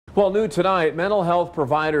Well, new tonight, mental health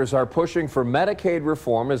providers are pushing for Medicaid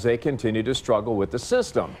reform as they continue to struggle with the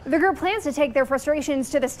system. The group plans to take their frustrations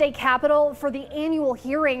to the state capitol for the annual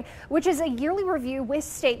hearing, which is a yearly review with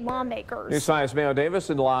state lawmakers. News 5's Mayo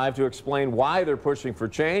Davison live to explain why they're pushing for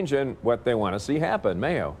change and what they want to see happen.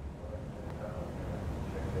 Mayo.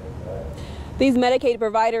 These Medicaid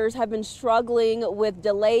providers have been struggling with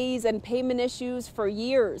delays and payment issues for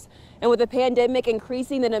years. And with the pandemic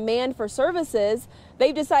increasing the demand for services,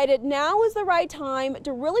 they've decided now is the right time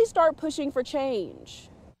to really start pushing for change.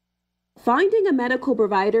 Finding a medical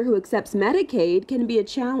provider who accepts Medicaid can be a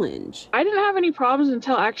challenge. I didn't have any problems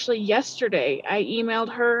until actually yesterday. I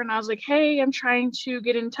emailed her and I was like, hey, I'm trying to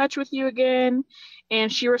get in touch with you again.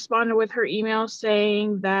 And she responded with her email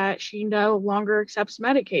saying that she no longer accepts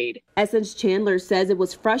Medicaid. Essence Chandler says it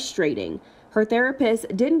was frustrating. Her therapist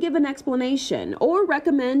didn't give an explanation or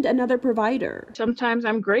recommend another provider. Sometimes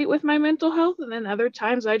I'm great with my mental health, and then other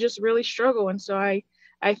times I just really struggle. And so I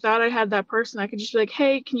thought I had that person. I could just be like,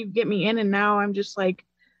 hey, can you get me in? And now I'm just like,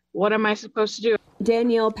 what am I supposed to do?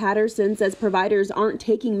 Danielle Patterson says providers aren't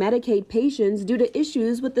taking Medicaid patients due to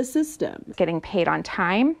issues with the system. Getting paid on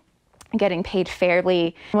time, getting paid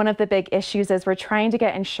fairly. One of the big issues is we're trying to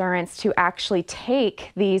get insurance to actually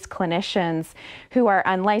take these clinicians who are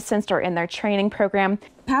unlicensed or in their training program.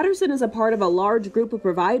 Patterson is a part of a large group of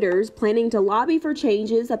providers planning to lobby for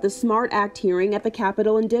changes at the SMART Act hearing at the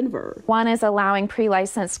Capitol in Denver. One is allowing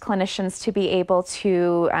pre-licensed clinicians to be able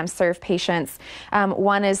to serve patients.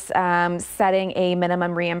 One is setting a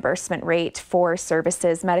minimum reimbursement rate for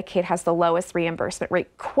services. Medicaid has the lowest reimbursement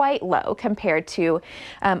rate, quite low compared to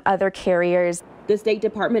other carriers. The State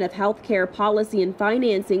Department of Healthcare Policy and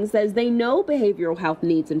Financing says they know behavioral health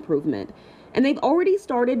needs improvement, and they've already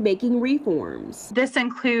started making reforms. This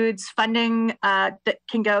includes funding that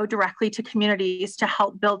can go directly to communities to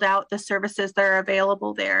help build out the services that are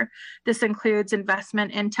available there. This includes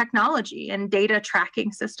investment in technology and data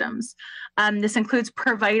tracking systems. This includes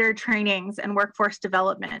provider trainings and workforce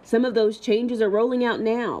development. Some of those changes are rolling out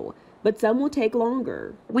now, but some will take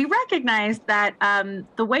longer. We recognize that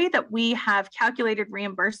the way that we have calculated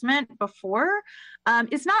reimbursement before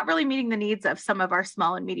is not really meeting the needs of some of our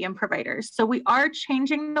small and medium providers. So we are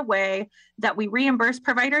changing the way that we reimburse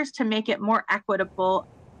providers to make it more equitable.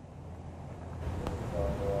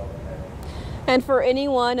 And for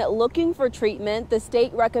anyone looking for treatment, the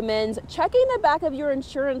state recommends checking the back of your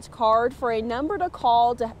insurance card for a number to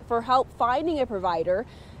call for help finding a provider.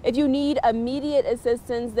 If you need immediate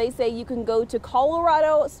assistance, they say you can go to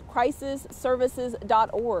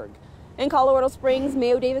coloradocrisisservices.org. In Colorado Springs,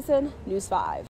 Mayo Davison, News 5.